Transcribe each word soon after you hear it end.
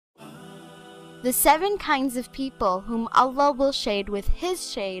The 7 kinds of people whom Allah will shade with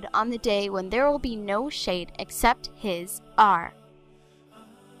His shade on the day when there will be no shade except His are: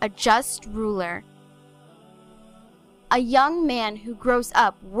 a just ruler, a young man who grows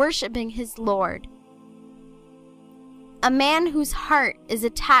up worshiping his Lord, a man whose heart is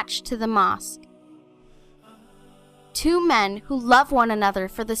attached to the mosque, 2 men who love one another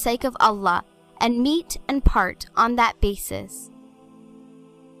for the sake of Allah and meet and part on that basis,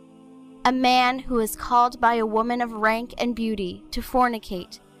 a man who is called by a woman of rank and beauty to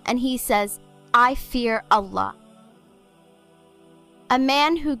fornicate, and he says, "I fear Allah," a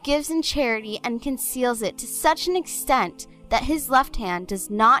man who gives in charity and conceals it to such an extent that his left hand does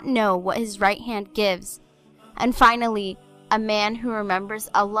not know what his right hand gives, and finally, a man who remembers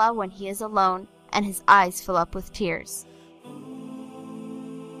Allah when he is alone and his eyes fill up with tears.